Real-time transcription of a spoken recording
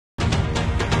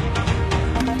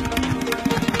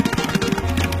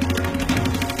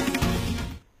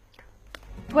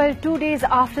Well, 2 days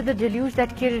after the deluge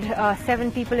that killed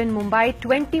 7 people in Mumbai,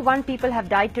 21 people have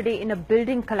died today in a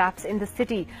building collapse in the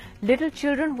city. Little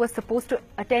children who were supposed to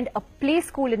attend a play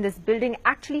school in this building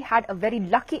actually had a very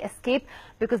lucky escape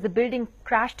because the building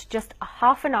crashed just a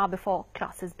half an hour before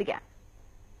classes began.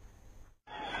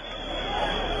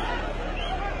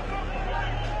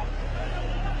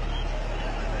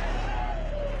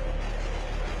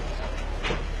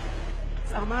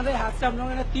 हमारे हाथ से हम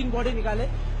लोगों ने 3 body निकाले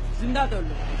जिंदा थे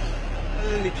लोग।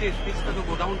 नीचे स्पीच का जो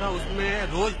गोडाउन था उसमें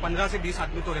रोज 15 से 20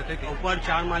 आदमी तो रहते थे। ऊपर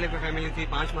 4 माले पे फैमिली थी,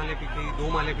 5 माले पे थी, 2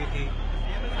 माले पे थी।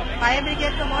 फायर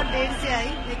ब्रिगेड तो बहुत देर से आई,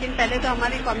 लेकिन पहले तो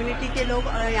हमारी कम्युनिटी के लोग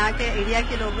और यहाँ के एरिया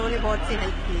के लोगों ने बहुत सी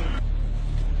हेल्प की है।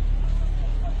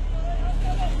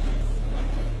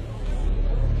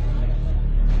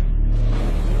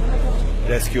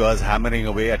 Rescuers hammering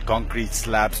away at concrete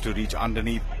slabs to reach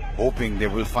underneath, hoping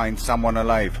they will find someone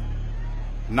alive.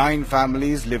 9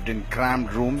 families lived in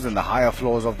cramped rooms in the higher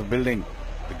floors of the building.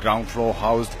 The ground floor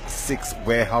housed 6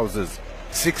 warehouses.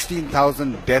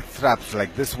 16,000 death traps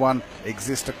like this one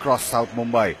exist across South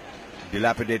Mumbai.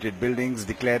 Dilapidated buildings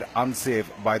declared unsafe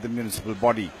by the municipal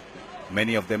body.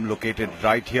 Many of them located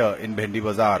right here in Bhendi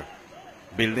Bazaar.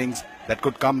 Buildings that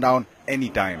could come down any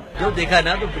time. जो देखा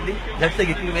ना तो building झट से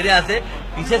गिरती है। मेरे यहाँ से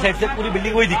पीछे साइड से पूरी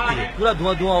बिल्डिंग वही दिखती है। पूरा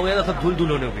धुआं धुआं हो गया था, सब धूल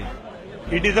धूल होने हो गई।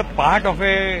 It is a part of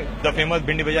the famous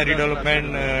Bhendi Bazaar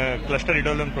redevelopment cluster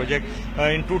redevelopment project.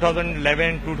 In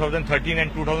 2011, 2013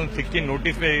 and 2016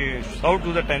 notice we served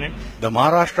to the tenant. The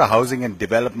Maharashtra Housing and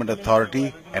Development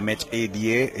Authority,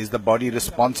 MHADA, is the body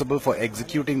responsible for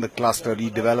executing the cluster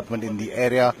redevelopment in the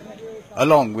area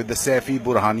along with the Saifi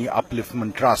Burhani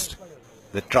Upliftment Trust.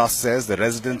 The trust says the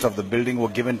residents of the building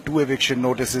were given 2 eviction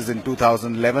notices in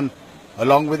 2011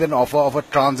 along with an offer of a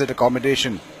transit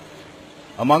accommodation.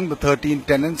 Among the 13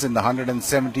 tenants in the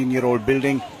 117-year-old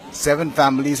building, 7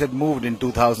 families had moved in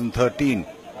 2013,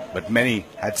 but many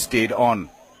had stayed on.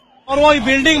 और वो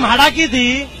building भाड़ा की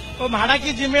थी, वो भाड़ा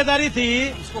की जिम्मेदारी थी।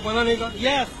 इसको बनाने का?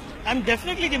 Yes, I'm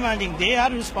definitely demanding. They are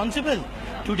responsible.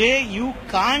 Today you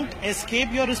can't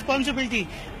escape your responsibility.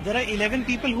 There are 11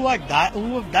 people who have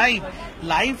died.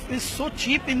 Life is so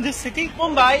cheap in this city.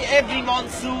 Mumbai, every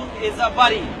monsoon is a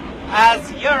worry,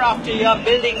 as year after year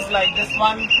buildings like this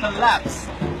one collapse,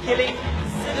 killing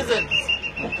citizens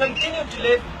who continue to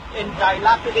live in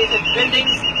dilapidated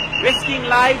buildings, risking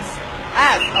lives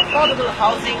as affordable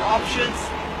housing options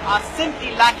are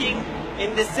simply lacking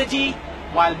in this city,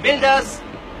 while builders,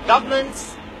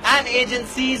 governments and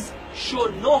agencies show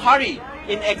no hurry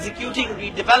in executing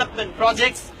redevelopment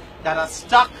projects that are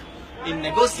stuck in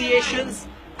negotiations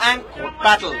and court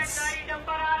battles.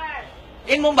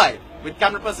 In Mumbai, with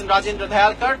camera person Rajendra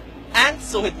Dhayalkar and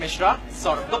Sohit Mishra,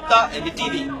 Saurabh Gupta,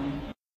 NDTV.